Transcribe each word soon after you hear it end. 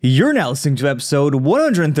You're now listening to episode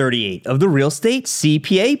 138 of the Real Estate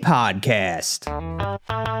CPA Podcast.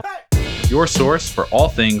 Your source for all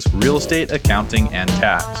things real estate, accounting, and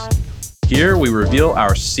tax. Here we reveal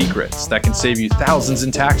our secrets that can save you thousands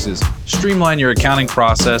in taxes, streamline your accounting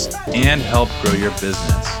process, and help grow your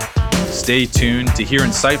business. Stay tuned to hear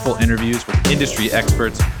insightful interviews with industry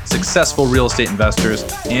experts, successful real estate investors,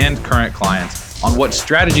 and current clients on what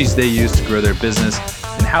strategies they use to grow their business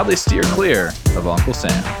and how they steer clear of Uncle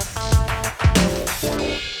Sam.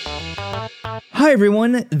 Hi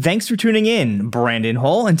everyone, thanks for tuning in. Brandon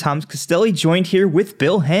Hall and Tom Costelli joined here with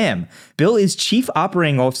Bill Ham. Bill is Chief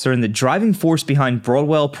Operating Officer and the driving force behind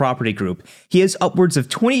Broadwell Property Group. He has upwards of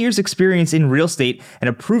 20 years experience in real estate and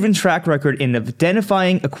a proven track record in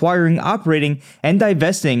identifying, acquiring, operating, and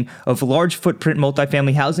divesting of large footprint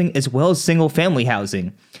multifamily housing as well as single family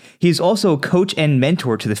housing. He is also a coach and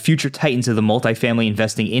mentor to the future titans of the multifamily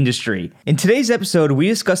investing industry. In today's episode, we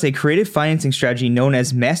discuss a creative financing strategy known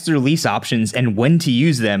as master lease options and when to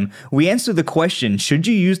use them. We answer the question, should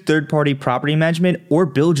you use third-party property management or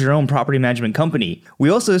build your own property management company?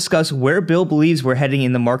 We also discuss where Bill believes we're heading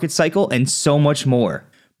in the market cycle and so much more.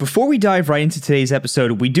 Before we dive right into today's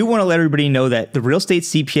episode, we do want to let everybody know that the Real Estate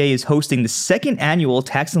CPA is hosting the second annual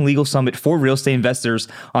Tax and Legal Summit for real estate investors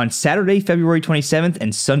on Saturday, February 27th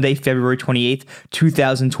and Sunday, February 28th,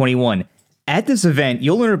 2021. At this event,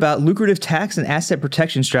 you'll learn about lucrative tax and asset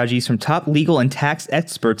protection strategies from top legal and tax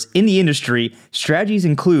experts in the industry. Strategies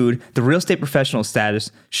include the real estate professional status,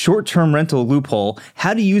 short-term rental loophole,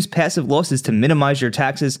 how to use passive losses to minimize your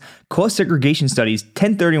taxes, cost segregation studies,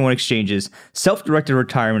 1031 exchanges, self-directed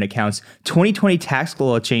retirement accounts, 2020 tax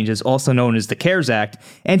law changes, also known as the CARES Act,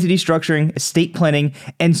 entity structuring, estate planning,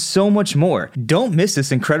 and so much more. Don't miss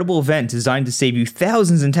this incredible event designed to save you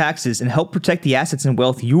thousands in taxes and help protect the assets and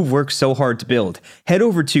wealth you've worked so hard to build. Head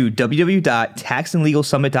over to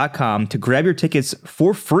www.taxandlegalsummit.com to grab your tickets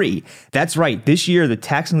for free. That's right, this year the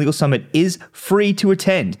Tax and Legal Summit is free to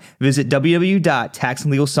attend. Visit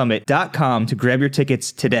www.taxandlegalsummit.com to grab your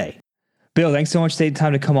tickets today. Bill, thanks so much for taking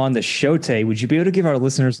time to come on the show today. Would you be able to give our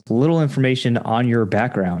listeners a little information on your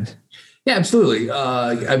background? Yeah, absolutely.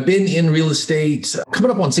 I've been in real estate coming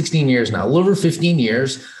up on 16 years now, a little over 15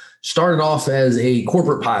 years. Started off as a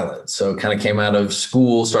corporate pilot. So kind of came out of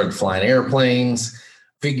school, started flying airplanes,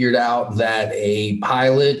 figured out that a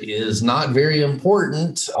pilot is not very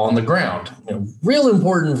important on the ground. Real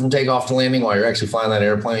important from takeoff to landing while you're actually flying that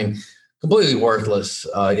airplane, completely worthless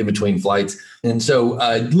in between flights. And so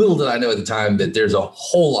little did I know at the time that there's a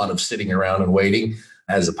whole lot of sitting around and waiting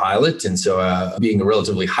as a pilot. And so being a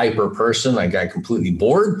relatively hyper person, I got completely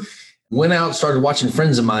bored. Went out, started watching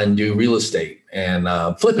friends of mine do real estate and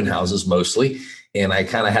flipping houses mostly. And I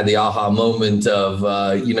kind of had the aha moment of,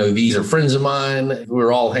 these are friends of mine. We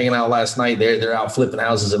were all hanging out last night. They're out flipping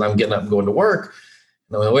houses and I'm getting up and going to work.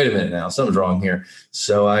 And I went, wait a minute now, something's wrong here.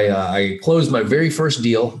 So I closed my very first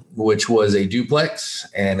deal, which was a duplex.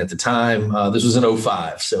 And at the time, this was in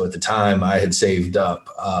 2005. So at the time I had saved up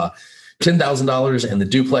 $10,000 and the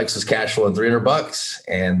duplex was cash flowing $300.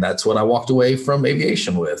 And that's what I walked away from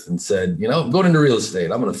aviation with and said, I'm going into real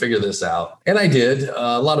estate. I'm going to figure this out. And I did.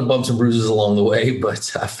 A lot of bumps and bruises along the way,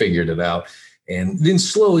 but I figured it out. And then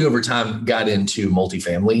slowly over time got into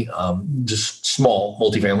multifamily, just small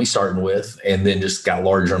multifamily starting with, and then just got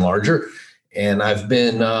larger and larger. And I've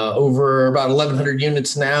been over about 1,100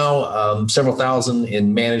 units now, several thousand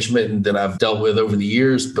in management that I've dealt with over the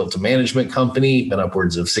years, built a management company, been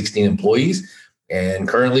upwards of 16 employees, and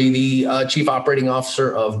currently the Chief Operating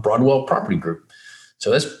Officer of Broadwell Property Group.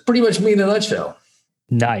 So that's pretty much me in a nutshell.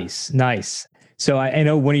 Nice. So I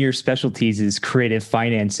know one of your specialties is creative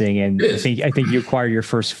financing, and I think you acquired your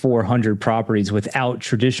first 400 properties without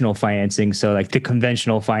traditional financing, so like the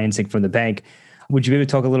conventional financing from the bank. Would you be able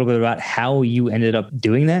to talk a little bit about how you ended up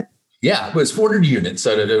doing that? Yeah, it was 400 units.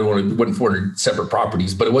 So it wasn't 400 separate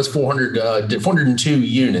properties, but it was 402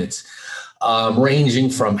 units, ranging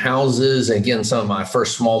from houses, again, some of my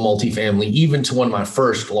first small multifamily, even to one of my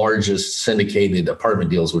first largest syndicated apartment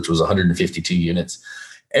deals, which was 152 units.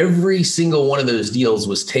 Every single one of those deals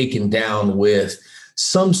was taken down with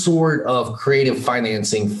some sort of creative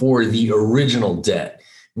financing for the original debt.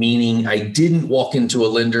 Meaning I didn't walk into a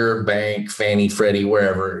lender, bank, Fannie, Freddie,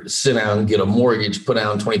 wherever, sit down, get a mortgage, put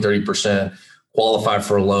down 20, 30%, qualify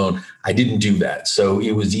for a loan. I didn't do that. So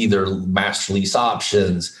it was either master lease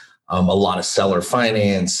options, a lot of seller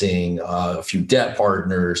financing, a few debt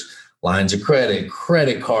partners, lines of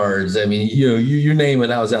credit cards. I mean, you name it.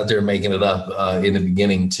 I was out there making it up in the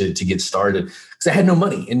beginning to get started because I had no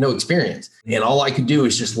money and no experience. And all I could do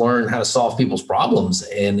is just learn how to solve people's problems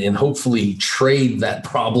and hopefully trade that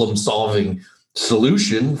problem solving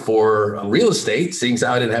solution for real estate, seeing as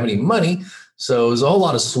I didn't have any money. So it was a whole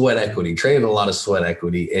lot of sweat equity, trading a lot of sweat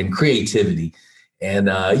equity and creativity. And,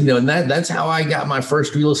 and that's how I got my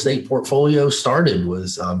first real estate portfolio started,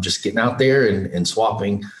 was just getting out there and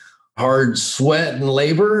swapping hard sweat and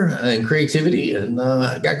labor and creativity, and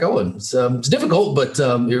got going. It's difficult, but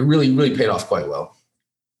it really, really paid off quite well.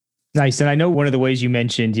 Nice. And I know one of the ways you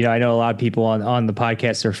mentioned, I know a lot of people on the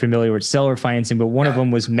podcast are familiar with seller financing, but one of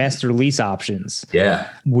them was master lease options. Yeah.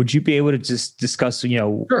 Would you be able to just discuss,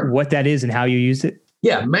 Sure. what that is and how you used it?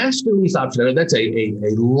 Yeah, master lease option, that's a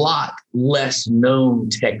lot less known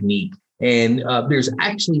technique. And there's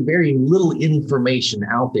actually very little information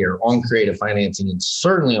out there on creative financing, and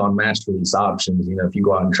certainly on master lease options. If you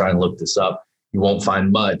go out and try and look this up, you won't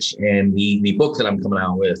find much. And the book that I'm coming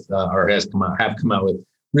out with, or have come out with,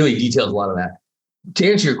 really details a lot of that. To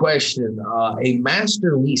answer your question, a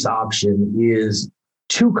master lease option is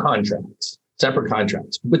two contracts, separate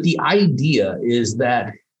contracts. But the idea is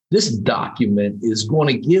that this document is going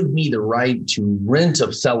to give me the right to rent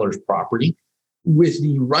a seller's property with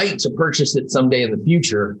the right to purchase it someday in the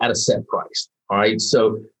future at a set price. All right.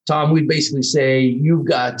 So, Tom, we'd basically say you've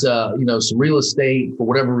got, some real estate for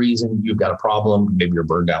whatever reason, you've got a problem. Maybe you're a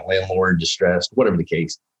burned out landlord, distressed, whatever the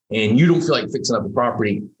case, and you don't feel like fixing up the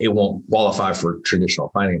property. It won't qualify for traditional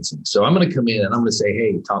financing. So I'm going to come in and I'm going to say,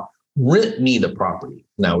 hey, Tom, rent me the property.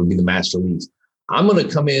 Now would be the master lease. I'm going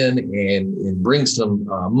to come in and bring some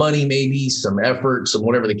money, maybe some effort, some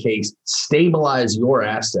whatever the case, stabilize your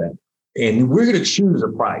asset. And we're going to choose a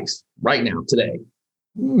price right now, today,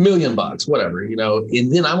 $1 million, whatever,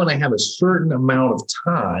 and then I'm going to have a certain amount of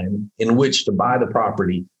time in which to buy the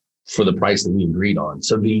property for the price that we agreed on.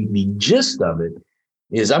 So the gist of it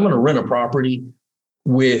is I'm going to rent a property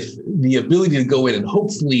with the ability to go in and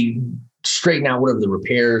hopefully straighten out whatever the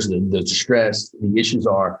repairs, the distress, the issues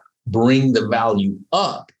are, bring the value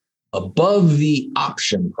up above the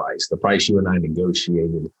option price, the price you and I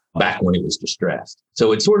negotiated back when it was distressed.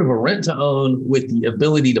 So it's sort of a rent to own with the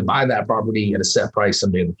ability to buy that property at a set price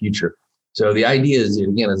someday in the future. So the idea is,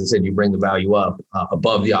 again, as I said, you bring the value up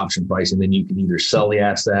above the option price, and then you can either sell the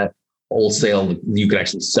asset, wholesale, you could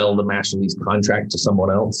actually sell the master lease contract to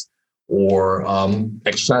someone else, or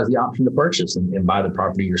exercise the option to purchase and buy the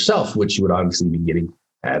property yourself, which you would obviously be getting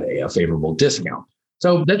at a favorable discount.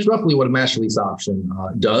 So that's roughly what a master lease option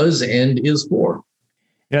does and is for.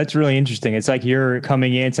 That's really interesting. It's like you're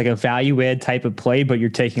coming in, it's like a value add type of play, but you're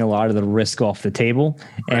taking a lot of the risk off the table.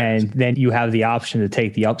 Right. And then you have the option to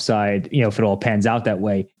take the upside, if it all pans out that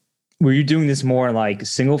way. Were you doing this more in like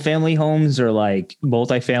single family homes or like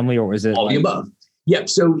multifamily, or was it all the above? Yep.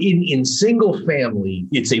 So in single family,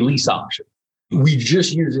 it's a lease option. We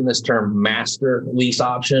just using this term master lease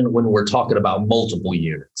option when we're talking about multiple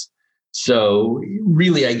units. So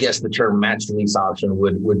really, I guess the term master lease option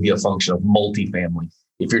would be a function of multifamily.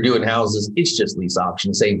 If you're doing houses, it's just lease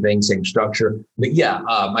option, same thing, same structure. But yeah,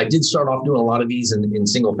 I did start off doing a lot of these in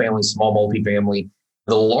single family, small multifamily.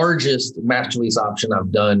 The largest master lease option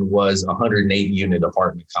I've done was a 108 unit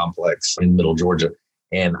apartment complex in Middle Georgia.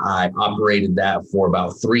 And I operated that for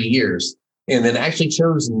about 3 years, and then actually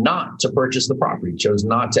chose not to purchase the property, chose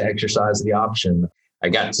not to exercise the option. I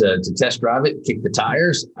got to test drive it, kick the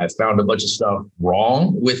tires. I found a bunch of stuff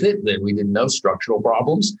wrong with it that we didn't know, structural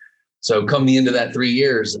problems. So coming into that 3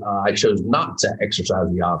 years, I chose not to exercise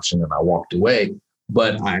the option and I walked away.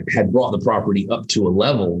 But I had brought the property up to a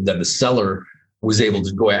level that the seller was able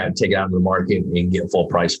to go ahead and take it out of the market and get full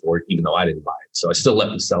price for it, even though I didn't buy it. So I still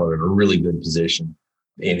left the seller in a really good position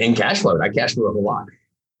and cash flowed. I cash flowed a lot.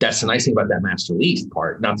 That's the nice thing about that master lease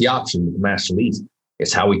part, not the option, but the master lease.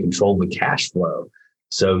 It's how we control the cash flow.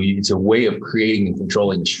 So it's a way of creating and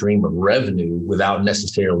controlling a stream of revenue without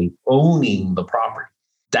necessarily owning the property.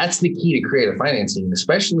 That's the key to creative financing,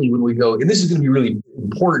 especially when we go, and this is going to be really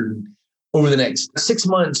important over the next 6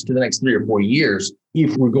 months to the next 3 or 4 years.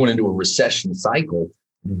 If we're going into a recession cycle,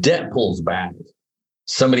 debt pulls back.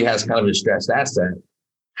 Somebody has kind of a distressed asset.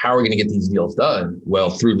 How are we going to get these deals done? Well,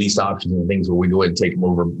 through lease options and things where we go ahead and take them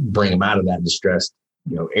over, bring them out of that distressed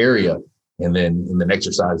area, and then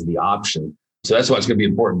exercise the option. So that's why it's going to be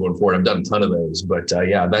important going forward. I've done a ton of those, but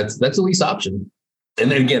that's a lease option. And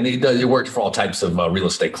then again, it works for all types of real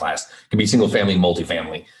estate class. It can be single family,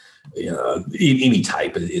 multifamily, any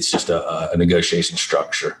type. It's just a negotiation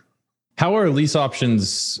structure. How are lease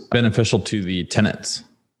options beneficial to the tenants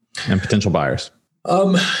and potential buyers?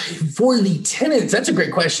 For the tenants, that's a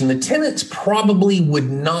great question. The tenants probably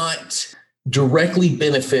would not directly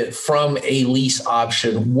benefit from a lease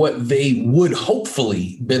option. What they would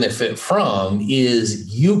hopefully benefit from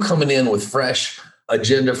is you coming in with fresh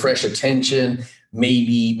agenda, fresh attention,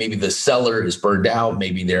 Maybe the seller is burned out.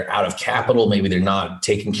 Maybe they're out of capital. Maybe they're not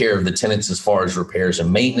taking care of the tenants as far as repairs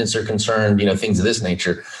and maintenance are concerned, things of this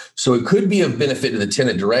nature. So it could be of benefit to the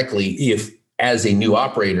tenant directly if, as a new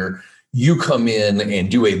operator, you come in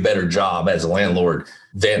and do a better job as a landlord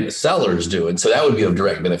than the seller is doing. So that would be of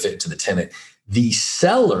direct benefit to the tenant. What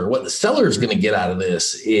the seller is going to get out of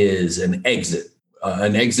this is an exit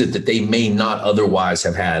that they may not otherwise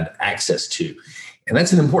have had access to. And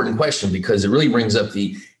that's an important question because it really brings up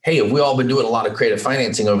hey, have we all been doing a lot of creative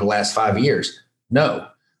financing over the last 5 years? No.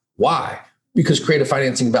 Why? Because creative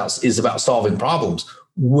financing is about solving problems.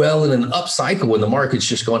 Well, in an up cycle, when the market's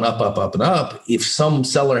just going up, up, up, and up, if some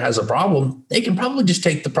seller has a problem, they can probably just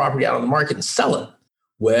take the property out on the market and sell it.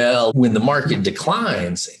 Well, when the market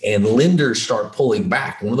declines and lenders start pulling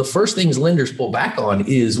back, one of the first things lenders pull back on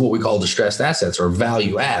is what we call distressed assets or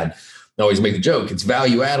value add. I always make the joke, it's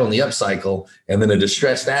value add on the up cycle and then a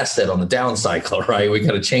distressed asset on the down cycle, right? We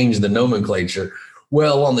got to change the nomenclature.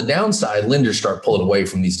 Well, on the downside, lenders start pulling away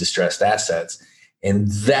from these distressed assets. And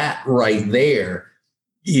that right there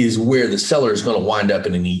is where the seller is going to wind up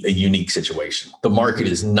in a unique situation. The market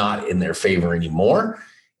is not in their favor anymore.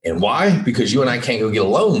 And why? Because you and I can't go get a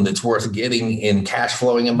loan that's worth getting in cash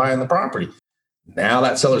flowing and buying the property. Now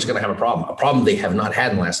that seller is going to have a problem they have not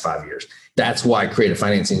had in the last 5 years. That's why creative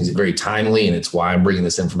financing is very timely. And it's why I'm bringing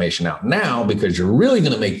this information out now, because you're really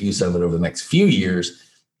going to make use of it over the next few years,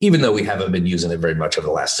 even though we haven't been using it very much over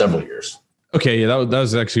the last several years. Okay, yeah, that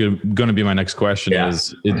was actually going to be my next question. Yeah.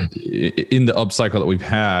 Is in the upcycle that we've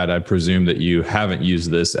had, I presume that you haven't used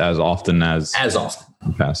this as often in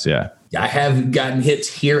the past. Yeah. I have gotten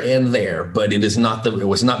hits here and there, but it was not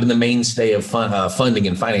been the mainstay of funding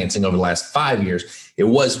and financing over the last 5 years. It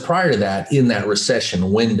was prior to that in that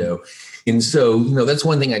recession window. And so, that's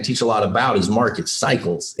one thing I teach a lot about is market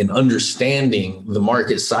cycles and understanding the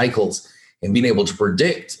market cycles and being able to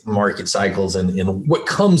predict market cycles and what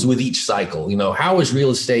comes with each cycle. How is real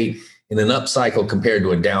estate in an up cycle compared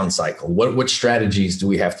to a down cycle? What strategies do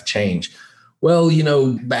we have to change? Well,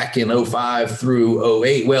 back in 05 through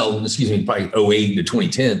 08, probably 08 to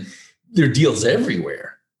 2010, there are deals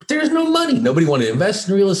everywhere. But there's no money. Nobody wanted to invest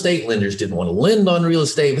in real estate. Lenders didn't want to lend on real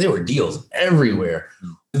estate. There were deals everywhere.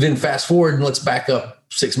 Then fast forward and let's back up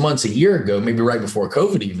 6 months, a year ago, maybe right before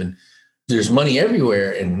COVID even. There's money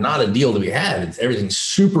everywhere and not a deal to be had. Everything's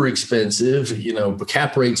super expensive.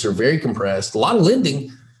 Cap rates are very compressed, a lot of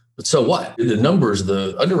lending. But so what? The numbers,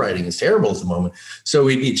 the underwriting is terrible at the moment. So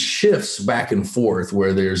it shifts back and forth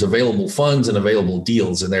where there's available funds and available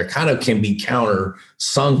deals, and there kind of can be counter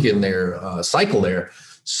sunk in their cycle there.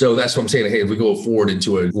 So that's what I'm saying. Hey, if we go forward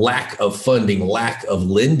into a lack of funding, lack of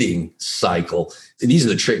lending cycle, these are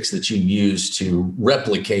the tricks that you use to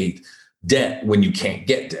replicate debt when you can't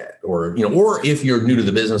get debt, or if you're new to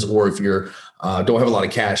the business, or if you're don't have a lot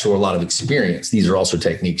of cash or a lot of experience. These are also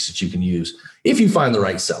techniques that you can use if you find the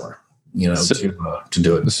right seller, to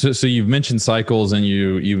do it. So you've mentioned cycles, and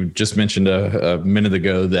you just mentioned a minute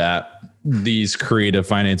ago that these creative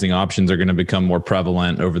financing options are going to become more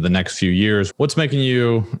prevalent over the next few years. What's making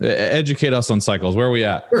you educate us on cycles? Where are we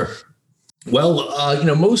at? Sure. Well,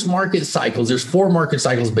 most market cycles, there's 4 market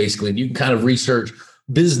cycles basically, and you can kind of research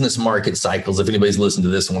business market cycles. If anybody's listened to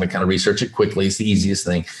this and want to kind of research it quickly, it's the easiest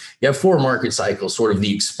thing. You have 4 market cycles, sort of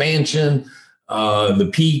the expansion, the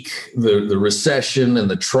peak, the recession, and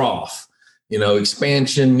the trough.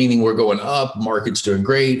 Expansion, meaning we're going up, market's doing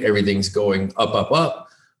great, everything's going up, up, up.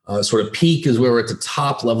 Sort of peak is where we're at the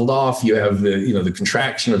top, leveled off. You have the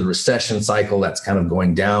contraction or the recession cycle that's kind of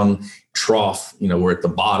going down. Trough, we're at the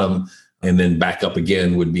bottom, and then back up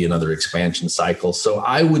again would be another expansion cycle. So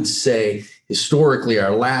I would say historically,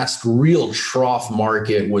 our last real trough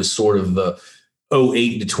market was sort of the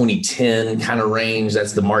 08 to 2010 kind of range.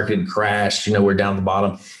 That's the market crash. We're down at the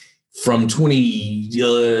bottom. From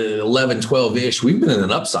 2011, 12-ish, we've been in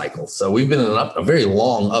an up cycle. So we've been in a very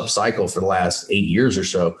long up cycle for the last 8 years or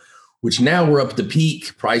so, which now we're up at the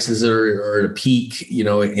peak. Prices are at a peak,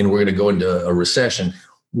 and we're going to go into a recession.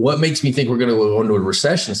 What makes me think we're going to go into a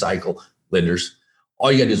recession cycle? Lenders, all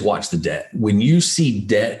you got to do is watch the debt. When you see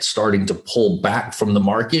debt starting to pull back from the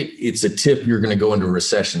market, it's a tip you're going to go into a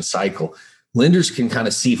recession cycle. Lenders can kind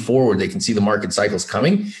of see forward. They can see the market cycles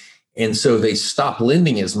coming. And so they stop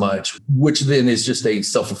lending as much, which then is just a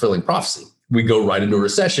self-fulfilling prophecy. We go right into a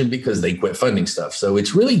recession because they quit funding stuff. So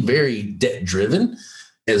it's really very debt driven,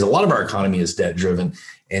 as a lot of our economy is debt driven.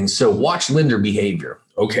 And so watch lender behavior.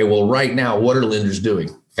 Okay, well, right now, what are lenders doing?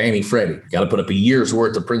 Fannie, Freddie, got to put up a year's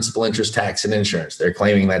worth of principal, interest, tax, and insurance. They're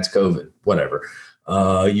claiming that's COVID, whatever.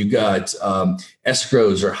 You got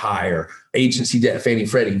escrows are higher. Agency debt, Fannie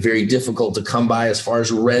Freddie, very difficult to come by as far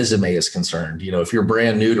as resume is concerned. If you're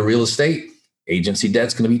brand new to real estate, agency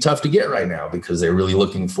debt's going to be tough to get right now because they're really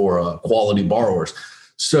looking for quality borrowers.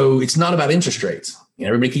 So it's not about interest rates.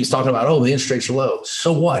 Everybody keeps talking about, oh, the interest rates are low.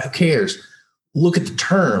 So what? Who cares? Look at the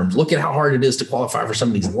terms. Look at how hard it is to qualify for some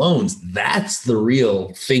of these loans. That's the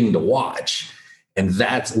real thing to watch. And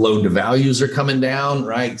that's loan to values are coming down,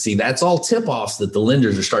 right? See, that's all tip-offs that the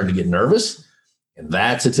lenders are starting to get nervous. And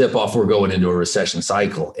that's a tip-off we're going into a recession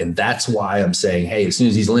cycle. And that's why I'm saying, hey, as soon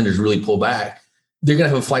as these lenders really pull back, they're going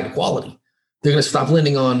to have a flight to quality. They're going to stop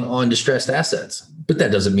lending on distressed assets. But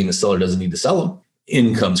that doesn't mean the seller doesn't need to sell them.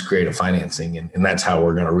 Incomes creative financing. And that's how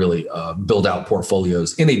we're going to really build out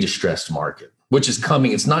portfolios in a distressed market, which is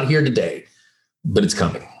coming. It's not here today, but it's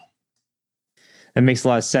coming. That makes a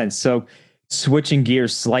lot of sense. So switching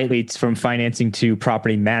gears slightly from financing to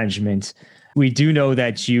property management, we do know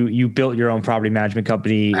that you built your own property management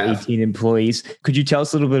company, 18 employees. Could you tell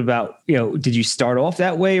us a little bit about, did you start off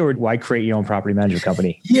that way or why create your own property management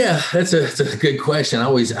company? Yeah, that's a good question.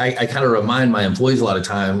 I kind of remind my employees a lot of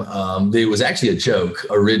time. It was actually a joke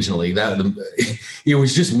originally. It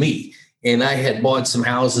was just me. And I had bought some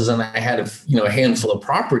houses and I had a handful of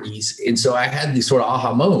properties. And so I had this sort of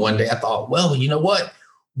aha moment one day. I thought, well, you know what?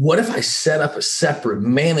 What if I set up a separate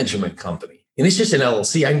management company? And it's just an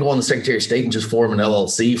LLC. I can go on the Secretary of State and just form an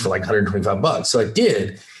LLC for like $125. So I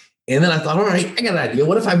did. And then I thought, all right, I got an idea.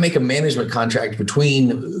 What if I make a management contract between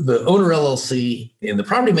the owner LLC and the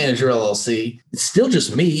property manager LLC? It's still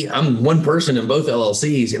just me. I'm one person in both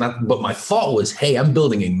LLCs. But my thought was, hey, I'm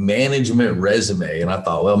building a management resume. And I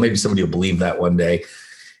thought, well, maybe somebody will believe that one day.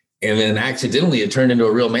 And then accidentally, it turned into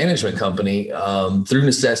a real management company through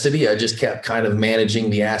necessity. I just kept kind of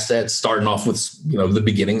managing the assets, starting off with, the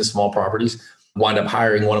beginning, the small properties, wind up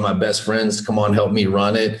hiring one of my best friends to come on, help me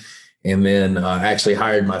run it. And then actually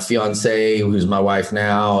hired my fiance, who's my wife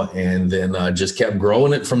now, and then just kept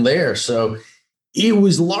growing it from there. So it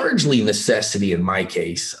was largely necessity in my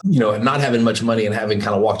case, not having much money and having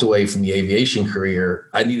kind of walked away from the aviation career.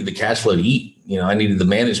 I needed the cash flow to eat. I needed the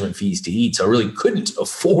management fees to eat. So I really couldn't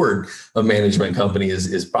afford a management company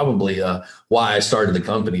is probably why I started the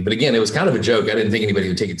company. But again, it was kind of a joke. I didn't think anybody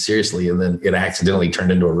would take it seriously. And then it accidentally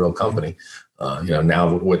turned into a real company.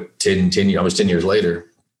 Now what 10 years, almost 10 years later.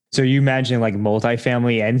 So you imagine like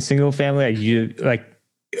multifamily and single family?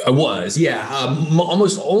 I was, yeah.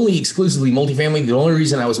 Almost only exclusively multifamily. The only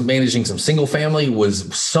reason I was managing some single family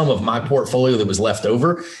was some of my portfolio that was left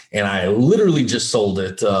over. And I literally just sold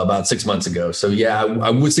it about 6 months ago. So yeah, I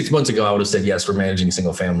would 6 months ago, I would have said yes for managing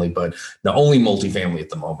single family, but the only multifamily at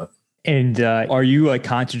the moment. And are you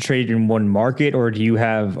concentrated in one market or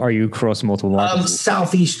are you across multiple markets?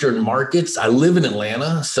 Southeastern markets. I live in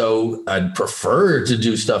Atlanta, so I'd prefer to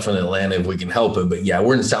do stuff in Atlanta if we can help it. But yeah,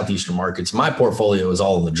 we're in Southeastern markets. My portfolio is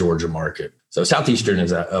all in the Georgia market. So Southeastern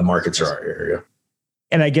is markets are our area.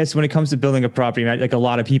 And I guess when it comes to building a property, like a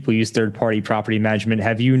lot of people use third-party property management.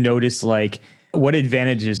 Have you noticed what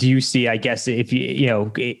advantages do you see, I guess, if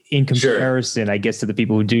in comparison, sure, I guess, to the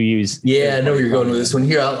people who do use? Yeah, I know where you're going with this one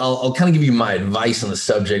here. I'll kind of give you my advice on the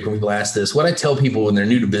subject when people ask this. What I tell people when they're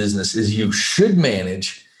new to business is you should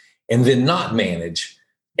manage and then not manage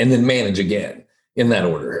and then manage again in that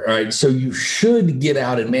order. All right. So you should get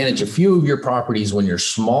out and manage a few of your properties when you're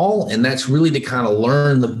small. And that's really to kind of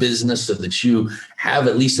learn the business so that you have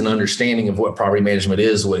at least an understanding of what property management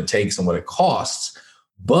is, what it takes and what it costs.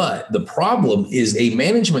 But the problem is a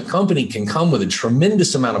management company can come with a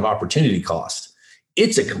tremendous amount of opportunity cost.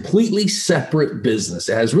 It's a completely separate business.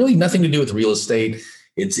 It has really nothing to do with real estate.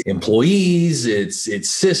 It's employees, it's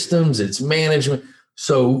systems, it's management.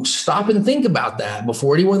 So stop and think about that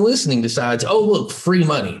before anyone listening decides, oh, look, free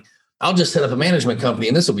money. I'll just set up a management company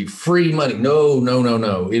and this will be free money. No.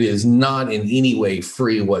 It is not in any way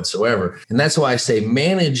free whatsoever. And that's why I say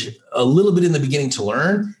manage a little bit in the beginning to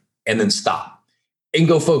learn and then stop. And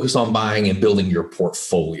go focus on buying and building your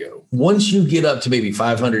portfolio. Once you get up to maybe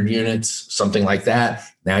 500 units, something like that,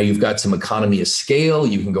 now you've got some economy of scale.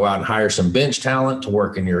 You can go out and hire some bench talent to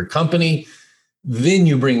work in your company. Then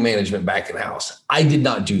you bring management back in-house. I did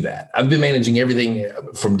not do that. I've been managing everything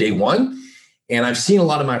from day one. And I've seen a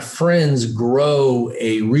lot of my friends grow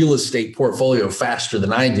a real estate portfolio faster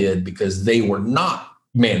than I did because they were not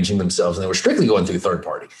managing themselves and they were strictly going through third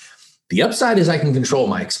party. The upside is I can control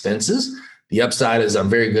my expenses. The upside is I'm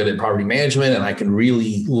very good at property management and I can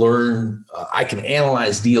really learn, I can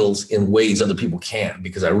analyze deals in ways other people can't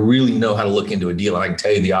because I really know how to look into a deal and I can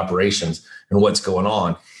tell you the operations and what's going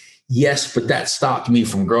on. Yes, but that stopped me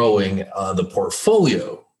from growing the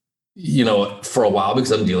portfolio for a while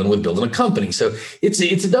because I'm dealing with building a company. So it's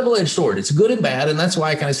a double-edged sword. It's good and bad. And that's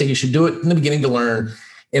why I kind of say you should do it in the beginning to learn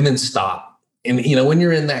and then stop. And, when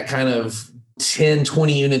you're in that kind of 10,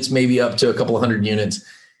 20 units, maybe up to a couple of hundred units,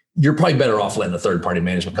 you're probably better off letting a third-party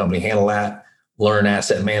management company handle that, learn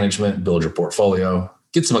asset management, build your portfolio,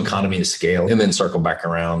 get some economy of scale, and then circle back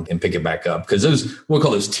around and pick it back up. Because we'll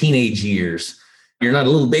call those teenage years. You're not a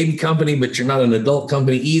little baby company, but you're not an adult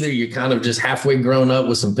company either. You're kind of just halfway grown up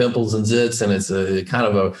with some pimples and zits, and it's a kind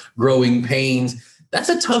of a growing pains. That's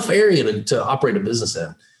a tough area to operate a business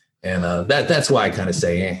in. And that's why I kind of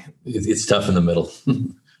say it's tough in the middle.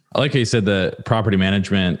 I like how you said that property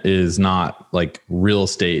management is not like real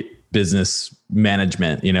estate business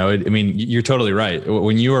management. You're totally right.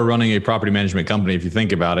 When you are running a property management company, if you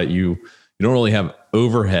think about it, you don't really have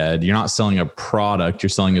overhead. You're not selling a product, you're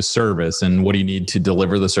selling a service. And what do you need to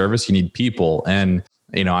deliver the service? You need people. And,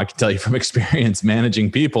 I can tell you from experience,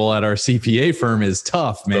 managing people at our CPA firm is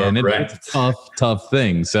tough, man. It's a tough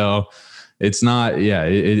thing. So it's not,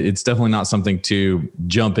 it's definitely not something to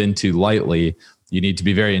jump into lightly. You need to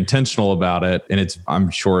be very intentional about it. And it's, I'm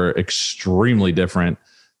sure, extremely different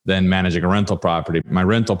than managing a rental property. My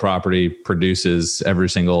rental property produces every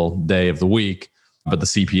single day of the week, but the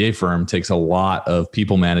CPA firm takes a lot of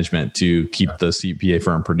people management to keep the CPA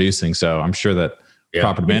firm producing. So I'm sure that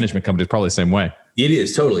property management company is probably the same way. It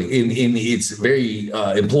is totally. And it's very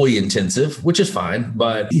employee intensive, which is fine,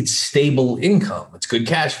 but it's stable income. It's good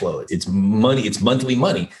cash flow. It's money. It's monthly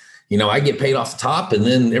money. I get paid off the top and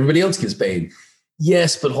then everybody else gets paid.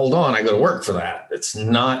 Yes, but hold on, I go to work for that. It's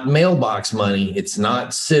not mailbox money. It's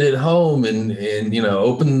not sit at home and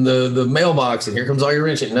open the mailbox and here comes all your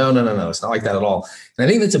rent. No. It's not like that at all. And I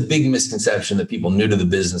think that's a big misconception that people new to the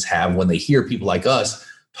business have when they hear people like us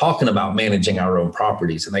talking about managing our own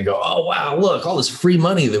properties. And they go, oh, wow, look, all this free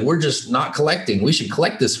money that we're just not collecting. We should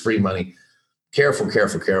collect this free money. Careful.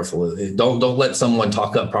 Don't let someone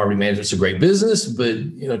talk up property management. It's a great business,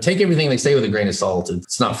 but take everything they say with a grain of salt.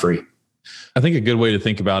 It's not free. I think a good way to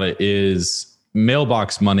think about it is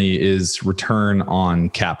mailbox money is return on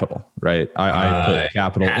capital, right? I put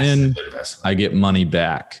capital in, I get money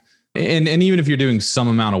back. And even if you're doing some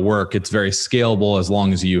amount of work, it's very scalable as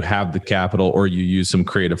long as you have the capital or you use some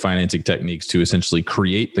creative financing techniques to essentially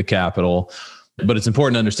create the capital. But it's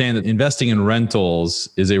important to understand that investing in rentals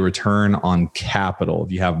is a return on capital.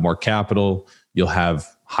 If you have more capital, you'll have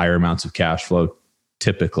higher amounts of cash flow.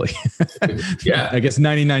 Typically, I guess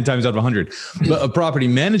 99 times out of 100. But a property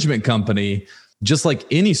management company, just like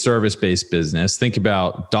any service-based business, think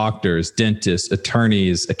about doctors, dentists,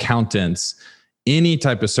 attorneys, accountants, any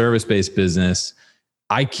type of service-based business.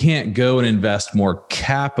 I can't go and invest more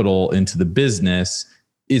capital into the business.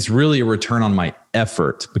 It's really a return on my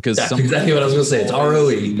effort because that's exactly what I was going to say. It's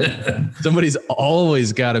ROE. Somebody's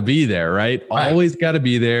always got to be there, right? Always got to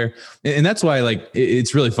be there. And that's why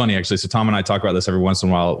it's really funny actually. So Tom and I talk about this every once in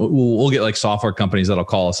a while. We'll get like software companies that'll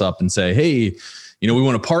call us up and say, hey, we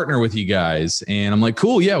want to partner with you guys. And I'm like,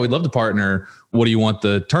 cool. Yeah, we'd love to partner. What do you want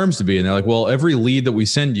the terms to be? And they're like, well, every lead that we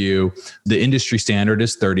send you, the industry standard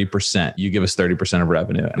is 30%. You give us 30% of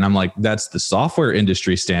revenue. And I'm like, that's the software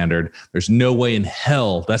industry standard. There's no way in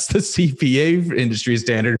hell that's the CPA industry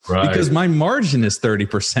standard because my margin is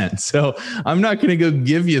 30%. So I'm not going to go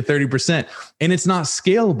give you 30%. And it's not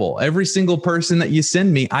scalable. Every single person that you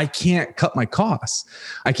send me, I can't cut my costs.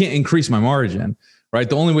 I can't increase my margin. Right.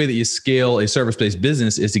 The only way that you scale a service-based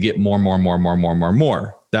business is to get more.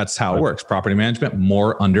 That's how it works. Property management,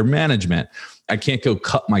 more under management. I can't go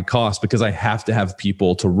cut my costs because I have to have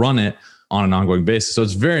people to run it on an ongoing basis. So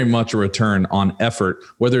it's very much a return on effort,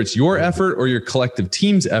 whether it's your effort or your collective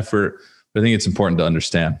team's effort. But I think it's important to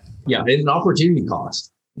understand. Yeah. And an opportunity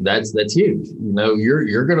cost. That's huge.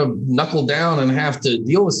 You're going to knuckle down and have to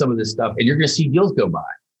deal with some of this stuff and you're going to see deals go by.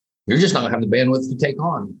 You're just not going to have the bandwidth to take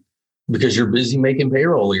on. Because you're busy making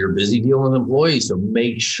payroll or you're busy dealing with employees. So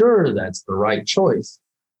make sure that's the right choice.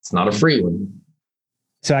 It's not a free one.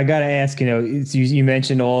 So I got to ask, you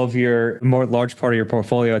mentioned all of your more large part of your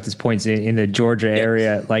portfolio at this point in the Georgia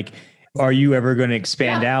area. Like, are you ever going to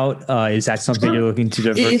expand out? Is that something you're looking to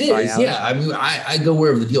diversify It is, out? yeah. I mean, I go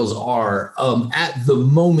wherever the deals are. At the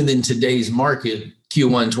moment in today's market,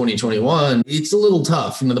 Q1 2021, it's a little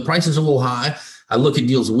tough. The prices are a little high. I look at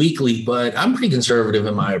deals weekly, but I'm pretty conservative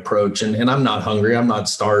in my approach and I'm not hungry. I'm not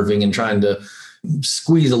starving and trying to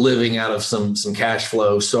squeeze a living out of some cash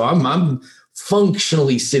flow. So I'm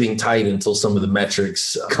functionally sitting tight until some of the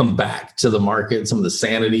metrics come back to the market. Some of the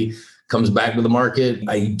sanity comes back to the market.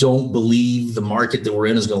 I don't believe the market that we're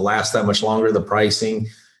in is going to last that much longer. The pricing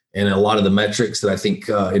and a lot of the metrics that I think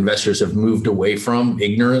investors have moved away from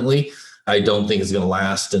ignorantly I don't think it's going to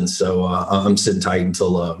last. And so I'm sitting tight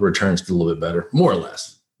until returns get a little bit better, more or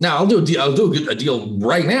less. Now I'll do a deal. I'll do a deal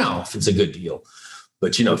right now if it's a good deal.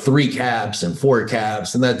 But, 3 caps and 4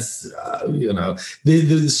 caps, and that's,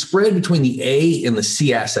 the spread between the A and the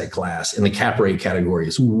C asset class in the cap rate category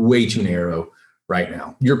is way too narrow right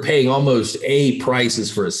now. You're paying almost A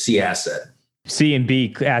prices for a C asset. C and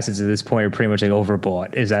B assets at this point are pretty much like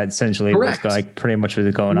overbought. Is that essentially Correct. what's like pretty much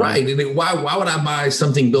what's going on? Right. And why would I buy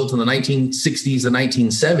something built in the 1960s and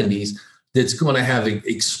 1970s that's going to have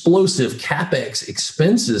explosive CapEx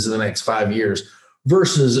expenses in the next 5 years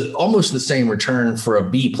versus almost the same return for a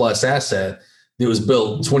B plus asset that was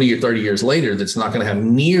built 20 or 30 years later that's not going to have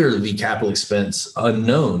near the capital expense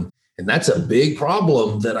unknown? And that's a big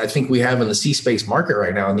problem that I think we have in the C space market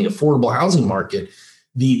right now, in the affordable housing market.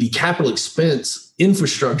 The capital expense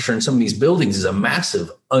infrastructure in some of these buildings is a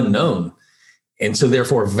massive unknown. And so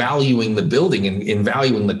therefore valuing the building and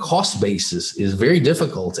valuing the cost basis is very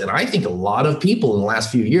difficult. And I think a lot of people in the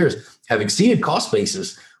last few years have exceeded cost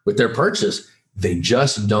basis with their purchase. They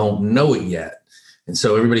just don't know it yet. And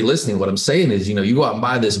so everybody listening, what I'm saying is, you go out and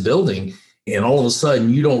buy this building and all of a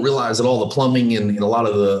sudden you don't realize that all the plumbing and a lot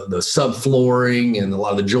of the subflooring and a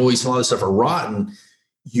lot of the joists and all this stuff are rotten.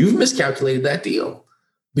 You've miscalculated that deal.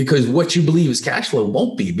 Because what you believe is cash flow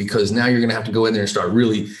won't be, because now you're going to have to go in there and start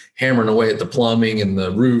really hammering away at the plumbing and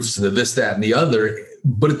the roofs and the this, that, and the other.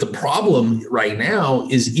 But the problem right now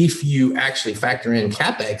is if you actually factor in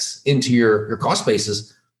CapEx into your cost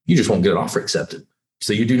basis, you just won't get an offer accepted.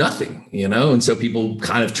 So you do nothing, and so people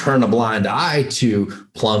kind of turn a blind eye to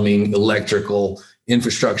plumbing, electrical,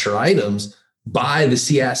 infrastructure items, buy the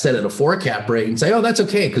C asset at a 4 cap rate and say, oh, that's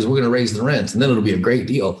okay because we're going to raise the rents and then it'll be a great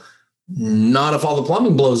deal. Not if all the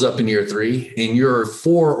plumbing blows up in year 3 and your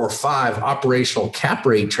 4 or 5 operational cap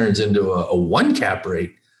rate turns into a 1 cap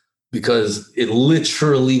rate because it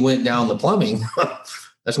literally went down the plumbing.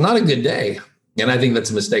 That's not a good day. And I think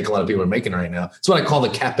that's a mistake a lot of people are making right now. It's what I call the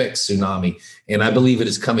CapEx tsunami. And I believe it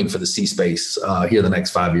is coming for the C space here in the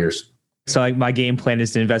next 5 years. So my game plan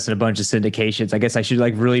is to invest in a bunch of syndications. I guess I should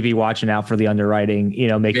really be watching out for the underwriting,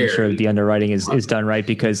 making sure that the underwriting is done right,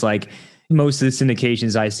 because most of the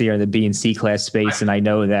syndications I see are in the B and C class space. And I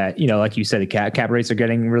know that, like you said, the cap rates are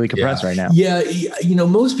getting really compressed right now. Yeah.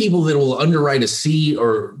 Most people that will underwrite a C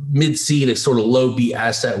or mid C to sort of low B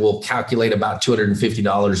asset will calculate about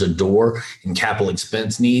 $250 a door in capital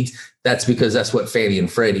expense needs. That's because that's what Fannie and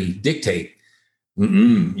Freddie dictate.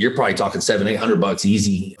 You're probably talking $700-800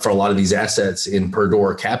 easy for a lot of these assets in per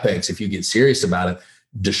door CapEx. If you get serious about it,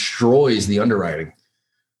 destroys the underwriting.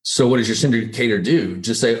 So what does your syndicator do?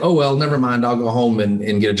 Just say, oh, well, never mind, I'll go home and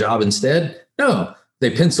get a job instead? No, they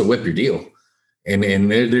pencil whip your deal. And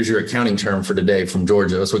there's your accounting term for today from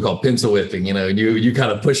Georgia. That's what we call pencil whipping. You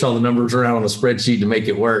kind of push all the numbers around on a spreadsheet to make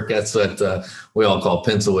it work. That's what we all call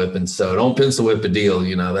pencil whipping. So don't pencil whip a deal.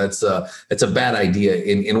 That's a bad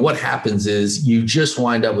idea. And what happens is you just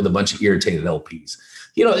wind up with a bunch of irritated LPs.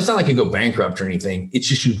 It's not like you go bankrupt or anything. It's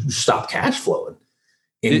just you stop cash flowing.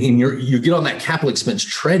 And you get on that capital expense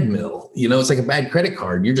treadmill. It's like a bad credit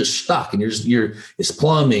card. You're just stuck, and it's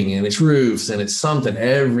plumbing and it's roofs and it's something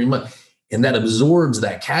every month. And that absorbs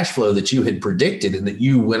that cash flow that you had predicted and that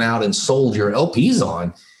you went out and sold your LPs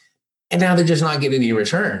on. And now they're just not getting any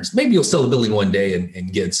returns. Maybe you'll sell a building one day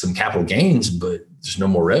and get some capital gains, but there's no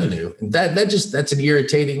more revenue. And that's an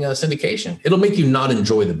irritating syndication. It'll make you not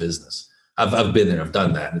enjoy the business. I've been there. I've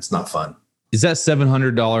done that. And it's not fun. Is that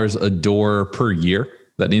 $700 a door per year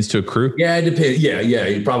that needs to accrue? Yeah, it depends. Yeah.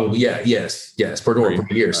 You probably, yes. Per door per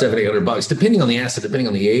year, $700-800, depending on the asset, depending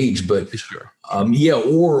on the age. But sure.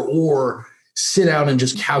 Or sit down and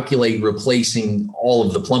just calculate replacing all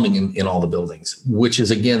of the plumbing in all the buildings, which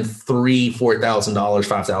is again $3,000-4,000,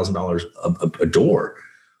 $5,000 a door.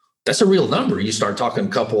 That's a real number. You start talking a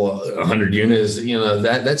couple of 100 units,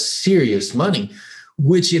 that's serious money.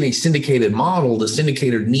 Which in a syndicated model, the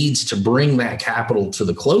syndicator needs to bring that capital to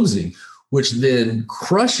the closing, which then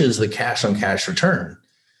crushes the cash on cash return.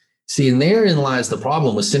 See, and therein lies the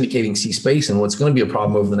problem with syndicating C space. And what's going to be a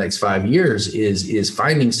problem over the next 5 years is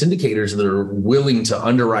finding syndicators that are willing to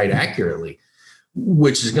underwrite accurately,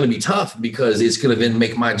 which is going to be tough because it's going to then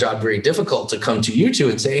make my job very difficult to come to you two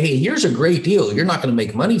and say, hey, here's a great deal. You're not going to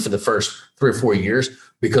make money for the first 3 or 4 years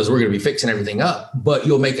because we're going to be fixing everything up, but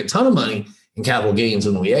you'll make a ton of money in capital gains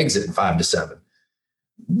when we exit in 5 to 7.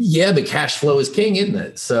 Yeah, but cash flow is king, isn't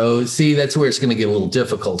it? So see, that's where it's going to get a little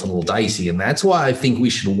difficult and a little dicey. And that's why I think we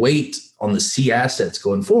should wait on the C assets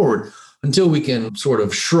going forward until we can sort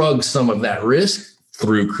of shrug some of that risk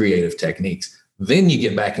through creative techniques. Then you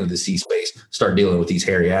get back into the C space, start dealing with these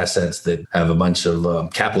hairy assets that have a bunch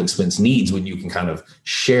of capital expense needs when you can kind of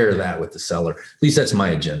share that with the seller. At least that's my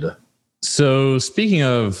agenda. So speaking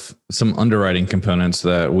of some underwriting components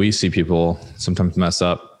that we see people sometimes mess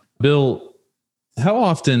up, Bill, how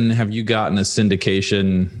often have you gotten a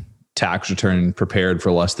syndication tax return prepared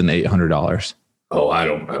for less than $800? Oh, I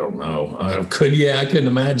don't know. I couldn't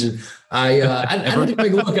imagine. I have to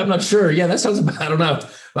take a look. I'm not sure. Yeah, that sounds about, I don't know.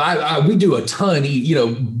 We do a ton,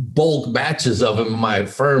 bulk batches of them. My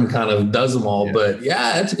firm kind of does them all, but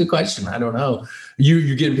yeah, that's a good question. I don't know.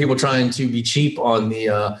 You're getting people trying to be cheap on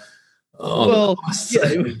the,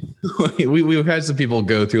 we've had some people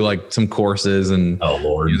go through like some courses and oh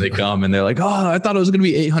Lord, they come and they're like, oh, I thought it was going to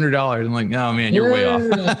be $800. I'm like, no, man, you're way off.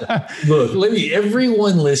 Look,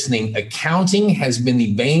 everyone listening, accounting has been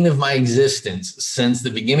the bane of my existence since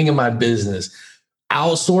the beginning of my business.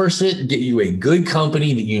 Outsource it, get you a good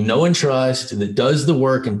company that you know and trust, that does the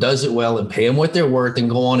work and does it well, and pay them what they're worth and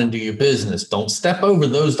go on and do your business. Don't step over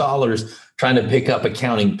those dollars trying to pick up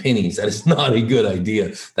accounting pennies. That is not a good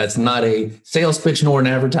idea. That's not a sales pitch nor an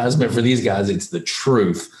advertisement for these guys. It's the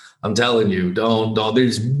truth. I'm telling you, don't.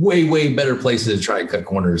 There's way better places to try and cut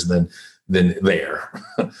corners than there.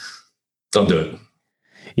 Don't do it.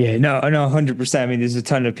 Yeah, no, 100%. I mean, there's a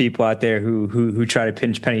ton of people out there who try to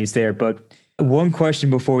pinch pennies there. But one question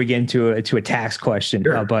before we get into a tax question,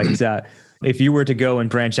 sure. But if you were to go and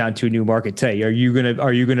branch out to a new market today, are you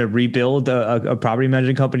gonna rebuild a property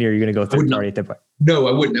management company, or are you gonna go third party at that point? No,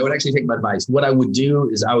 I wouldn't. I would actually take my advice. What I would do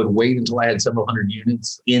is I would wait until I had several hundred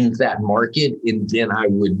units in that market, and then I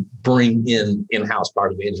would bring in-house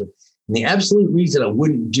property management. And the absolute reason I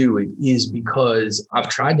wouldn't do it is because I've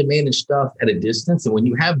tried to manage stuff at a distance, and when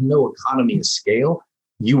you have no economy of scale,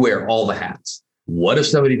 you wear all the hats. What if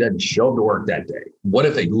somebody doesn't show up to work that day? What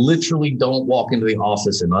if they literally don't walk into the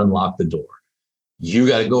office and unlock the door? You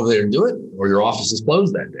got to go over there and do it, or your office is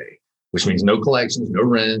closed that day, which means no collections, no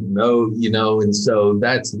rent, and so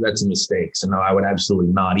that's a mistake. So no, I would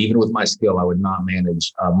absolutely not. Even with my skill, I would not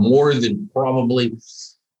manage more than probably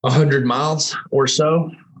 100 miles or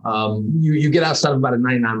so. You get outside of about a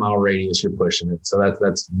 99-mile radius, you're pushing it. So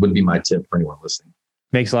that's would be my tip for anyone listening.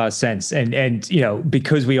 Makes a lot of sense. And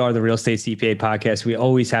because we are the Real Estate CPA podcast, we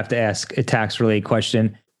always have to ask a tax related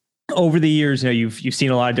question. Over the years, you've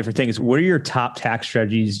seen a lot of different things. What are your top tax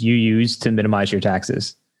strategies you use to minimize your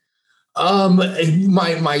taxes?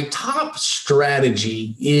 My top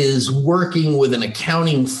strategy is working with an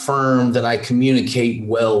accounting firm that I communicate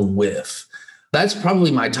well with. That's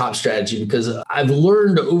probably my top strategy, because I've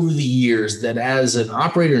learned over the years that as an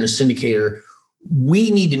operator and a syndicator, we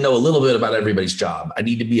need to know a little bit about everybody's job. I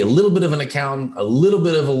need to be a little bit of an accountant, a little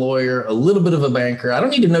bit of a lawyer, a little bit of a banker. I don't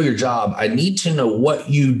need to know your job. I need to know what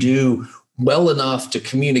you do well enough to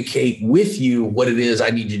communicate with you what it is I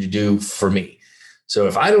need you to do for me. So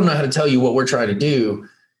if I don't know how to tell you what we're trying to do,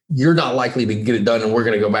 you're not likely to get it done, and we're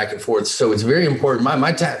going to go back and forth. So it's very important.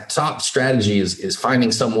 My top strategy is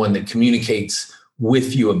finding someone that communicates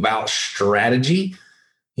with you about strategy.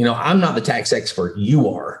 I'm not the tax expert. You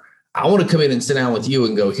are. I want to come in and sit down with you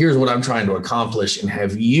and go, here's what I'm trying to accomplish, and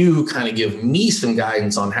have you kind of give me some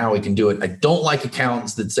guidance on how we can do it. I don't like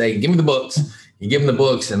accountants that say, give me the books. You give them the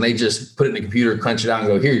books and they just put it in the computer, crunch it out and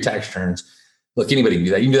go, here are your tax returns. Look, anybody can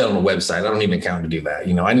do that. You can do that on a website. I don't need an accountant to do that.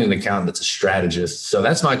 I need an accountant that's a strategist. So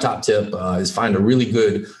that's my top tip, is find a really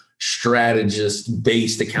good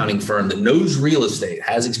strategist-based accounting firm that knows real estate,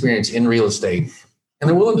 has experience in real estate, and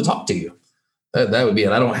they're willing to talk to you. That would be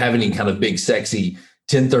it. I don't have any kind of big, sexy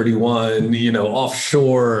 1031,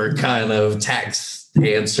 offshore kind of tax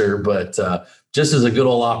answer, but just as a good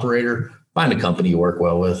old operator, find a company you work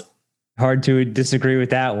well with. Hard to disagree with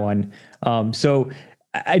that one. So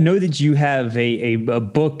I know that you have a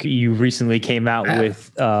book you recently came out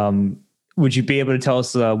with. Would you be able to tell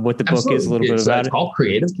us what the book is a little bit about? It's called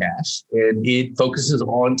Creative Cash, and it focuses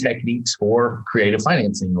on techniques for creative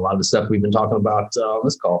financing. A lot of the stuff we've been talking about on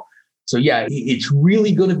this call. So yeah, it's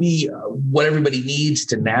really going to be what everybody needs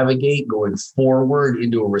to navigate going forward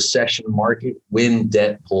into a recession market when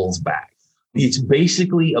debt pulls back. It's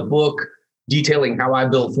basically a book detailing how I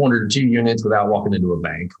built 402 units without walking into a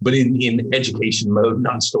bank, but in education mode,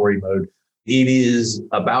 not story mode. It is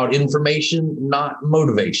about information, not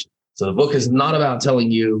motivation. So the book is not about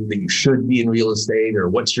telling you that you should be in real estate or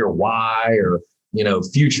what's your why or,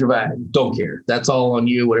 future value. Don't care. That's all on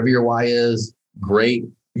you. Whatever your why is, great.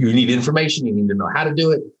 You need information. You need to know how to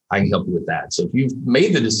do it. I can help you with that. So if you've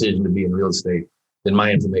made the decision to be in real estate, then my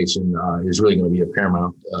information is really going to be of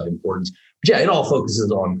paramount importance. But yeah, it all focuses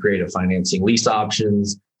on creative financing, lease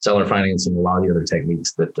options, seller financing, a lot of the other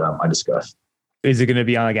techniques that I discussed. Is it going to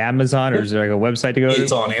be on like Amazon, or is there like a website to go to?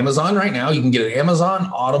 It's on Amazon right now. You can get it Amazon,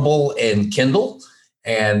 Audible, and Kindle.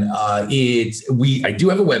 And I do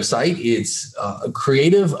have a website. It's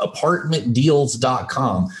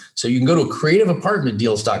creativeapartmentdeals.com. So you can go to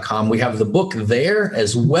creativeapartmentdeals.com. We have the book there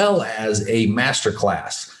as well as a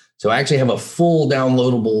masterclass. So I actually have a full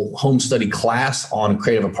downloadable home study class on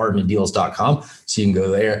creativeapartmentdeals.com. So you can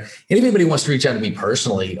go there. And if anybody wants to reach out to me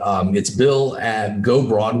personally, it's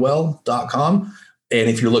bill@gobroadwell.com. And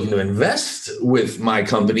if you're looking to invest with my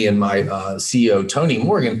company and my CEO, Tony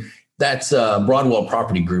Morgan, that's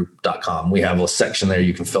broadwellpropertygroup.com. We have a section there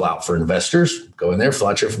you can fill out for investors. Go in there, fill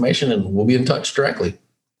out your information, and we'll be in touch directly.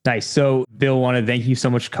 Nice. So, Bill, want to thank you so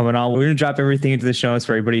much for coming on. We're going to drop everything into the show notes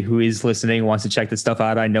for everybody who is listening, wants to check this stuff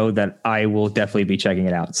out. I know that I will definitely be checking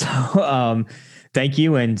it out. So, thank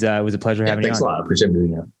you. And it was a pleasure having you on. Thanks a lot. I appreciate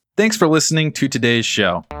doing that. Thanks for listening to today's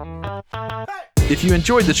show. If you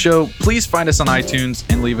enjoyed the show, please find us on iTunes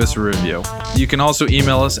and leave us a review. You can also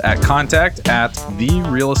email us at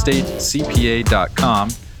contact@therealestatecpa.com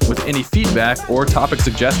with any feedback or topic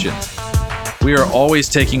suggestions. We are always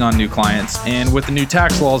taking on new clients, and with the new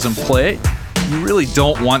tax laws in play, you really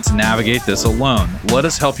don't want to navigate this alone. Let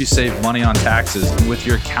us help you save money on taxes and with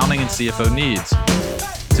your accounting and CFO needs.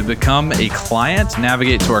 To become a client,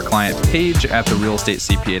 navigate to our client page at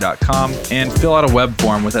therealestatecpa.com and fill out a web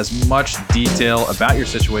form with as much detail about your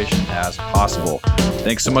situation as possible.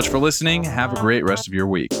 Thanks so much for listening. Have a great rest of your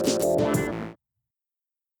week.